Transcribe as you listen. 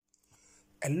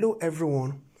Hello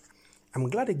everyone, I'm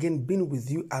glad again being with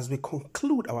you as we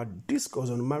conclude our discourse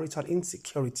on marital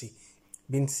insecurity.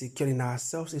 Being secure in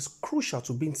ourselves is crucial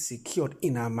to being secured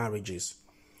in our marriages.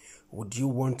 Would you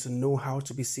want to know how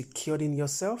to be secured in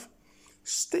yourself?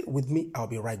 Stay with me, I'll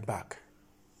be right back.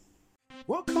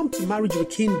 Welcome to Marriage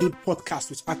Rekindled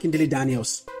podcast with Akindele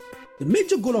Daniels. The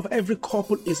major goal of every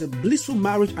couple is a blissful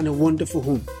marriage and a wonderful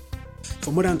home.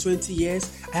 For more than 20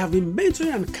 years, I have been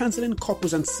mentoring and counseling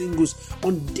couples and singles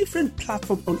on different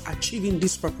platforms on achieving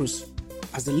this purpose.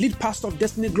 As the lead pastor of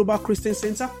Destiny Global Christian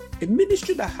Center, a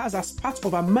ministry that has as part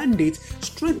of our mandate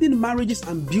strengthening marriages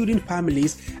and building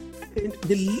families, and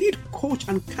the lead coach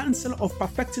and counselor of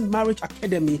Perfecting Marriage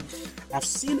Academy, I've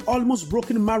seen almost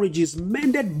broken marriages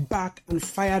mended back and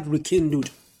fire rekindled.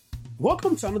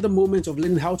 Welcome to another moment of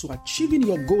learning how to achieving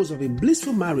your goals of a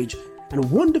blissful marriage and a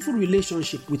wonderful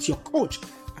relationship with your coach,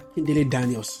 Akindele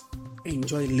Daniels.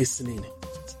 Enjoy listening.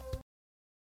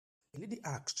 A lady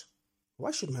asked,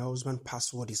 why should my husband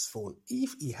password his phone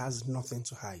if he has nothing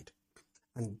to hide?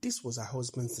 And this was her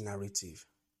husband's narrative.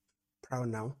 Proud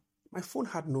now, my phone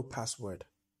had no password.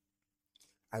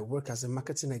 I work as a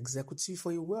marketing executive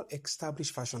for a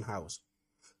well-established fashion house.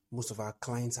 Most of our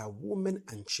clients are women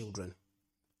and children.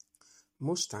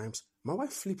 Most times, my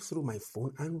wife flips through my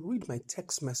phone and reads my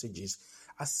text messages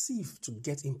as if to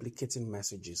get implicating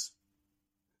messages.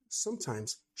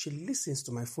 Sometimes, she listens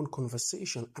to my phone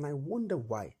conversation and I wonder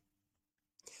why.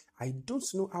 I don't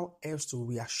know how else to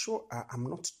reassure her I'm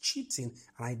not cheating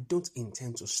and I don't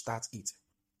intend to start it.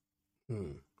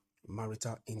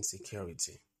 Marital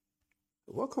insecurity.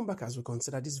 Welcome back as we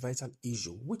consider this vital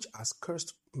issue which has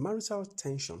cursed marital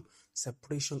tension,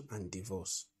 separation and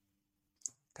divorce.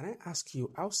 Can I ask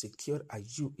you, how secure are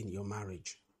you in your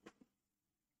marriage?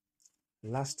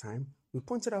 Last time, we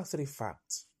pointed out 3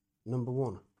 facts. Number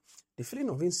 1, the feeling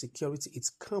of insecurity is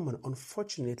common,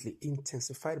 unfortunately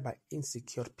intensified by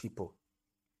insecure people.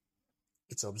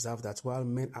 It's observed that while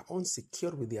men are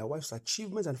insecure with their wives'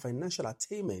 achievements and financial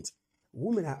attainment,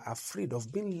 women are afraid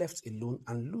of being left alone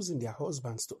and losing their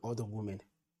husbands to other women.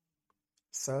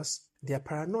 Thus, they are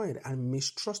paranoid and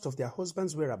mistrust of their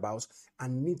husband's whereabouts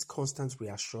and need constant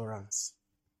reassurance.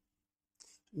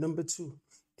 Number 2,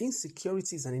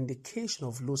 insecurity is an indication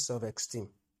of low self-esteem.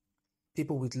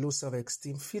 People with low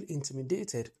self-esteem feel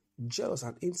intimidated, jealous,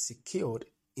 and insecure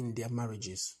in their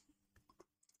marriages.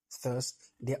 Thus,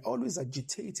 they are always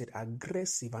agitated,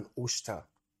 aggressive, and hostile.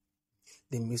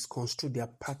 They misconstrue their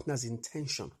partner's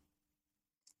intention.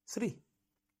 3,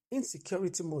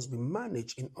 insecurity must be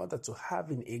managed in order to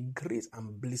having a great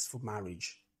and blissful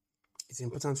marriage. It's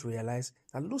important to realize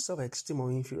that low self-esteem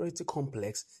or inferiority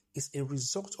complex is a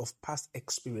result of past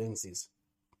experiences.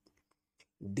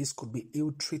 This could be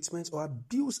ill treatment or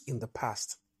abuse in the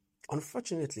past.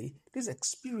 Unfortunately, these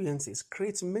experiences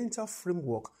create mental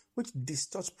framework which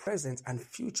distorts present and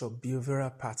future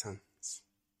behavioral patterns.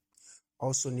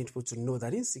 Also needful to know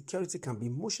that insecurity can be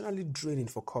emotionally draining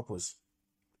for couples.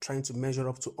 Trying to measure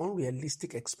up to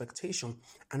unrealistic expectation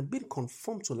and being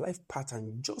conformed to life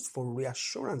pattern just for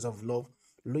reassurance of love,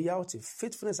 loyalty,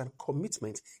 faithfulness, and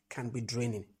commitment can be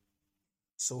draining.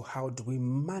 So how do we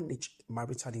manage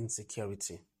marital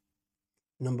insecurity?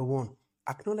 Number 1,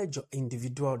 acknowledge your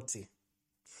individuality.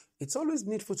 It's always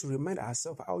needful to remind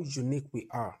ourselves how unique we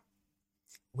are.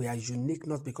 We are unique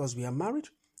not because we are married,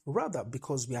 rather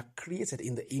because we are created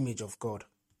in the image of God.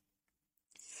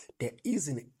 There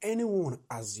isn't anyone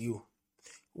as you.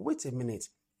 Wait a minute,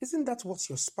 isn't that what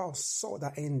your spouse saw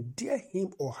that endeared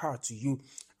him or her to you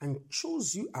and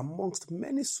chose you amongst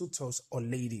many suitors or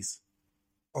ladies?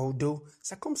 Although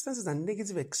circumstances and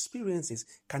negative experiences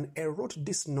can erode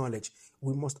this knowledge,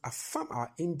 we must affirm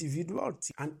our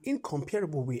individuality and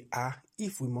incomparable we are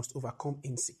if we must overcome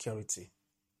insecurity.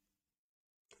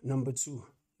 Number 2,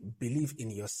 believe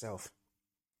in yourself.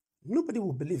 Nobody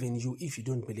will believe in you if you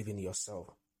don't believe in yourself.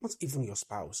 Not even your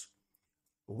spouse.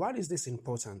 Why is this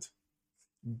important?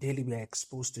 Daily we are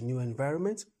exposed to new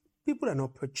environments, people and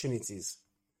opportunities,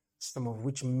 some of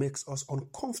which makes us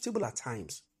uncomfortable at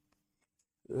times.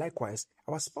 Likewise,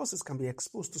 our spouses can be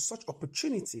exposed to such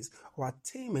opportunities or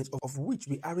attainment of which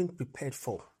we aren't prepared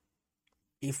for.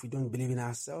 If we don't believe in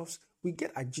ourselves, we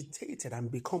get agitated and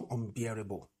become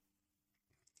unbearable.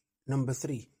 Number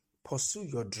 3, pursue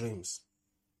your dreams.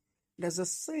 There's a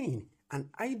saying, an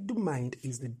idle mind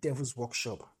is the devil's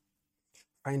workshop.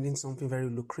 Finding something very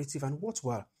lucrative and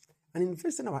worthwhile and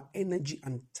investing our energy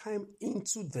and time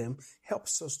into them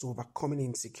helps us to overcome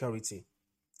insecurity.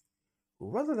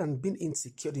 Rather than being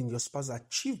insecure in your spouse's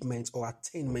achievement or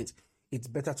attainment, it's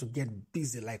better to get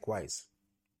busy likewise.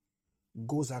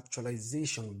 Goals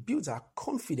actualization builds our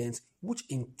confidence, which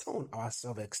in turn our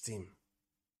self-esteem.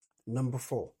 Number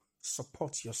 4,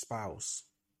 support your spouse.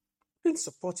 Being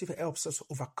supportive helps us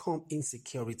overcome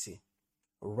insecurity.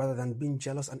 Rather than being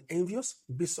jealous and envious,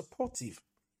 be supportive.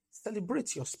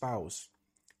 Celebrate your spouse.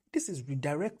 This is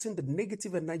redirecting the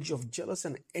negative energy of jealousy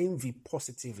and envy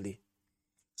positively.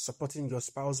 Supporting your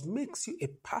spouse makes you a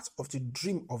part of the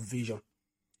dream or vision.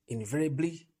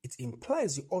 Invariably, it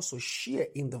implies you also share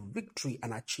in the victory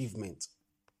and achievement.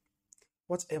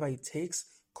 Whatever it takes,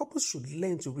 couples should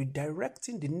learn to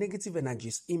redirecting the negative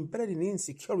energies embedded in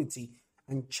insecurity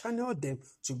and channel them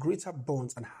to greater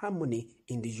bonds and harmony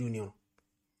in the union.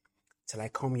 Till I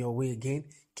come your way again,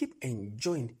 keep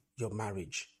enjoying your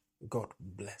marriage. God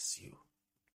bless you.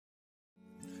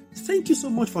 Thank you so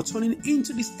much for tuning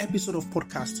into this episode of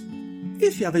podcast.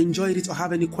 If you have enjoyed it or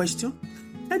have any question,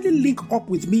 kindly link up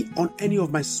with me on any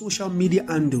of my social media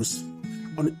handles.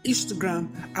 On Instagram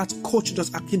at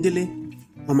coach.akindele,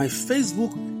 on my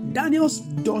Facebook,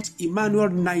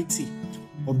 daniels.emmanuel90,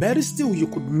 or better still, you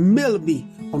could mail me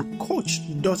on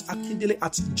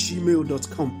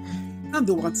coach.akindele@gmail.com, and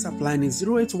the WhatsApp line is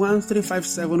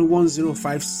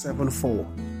 081-357-10574.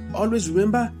 Always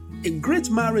remember, a great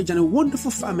marriage and a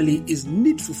wonderful family is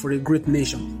needful for a great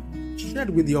nation. Share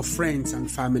it with your friends and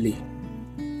family.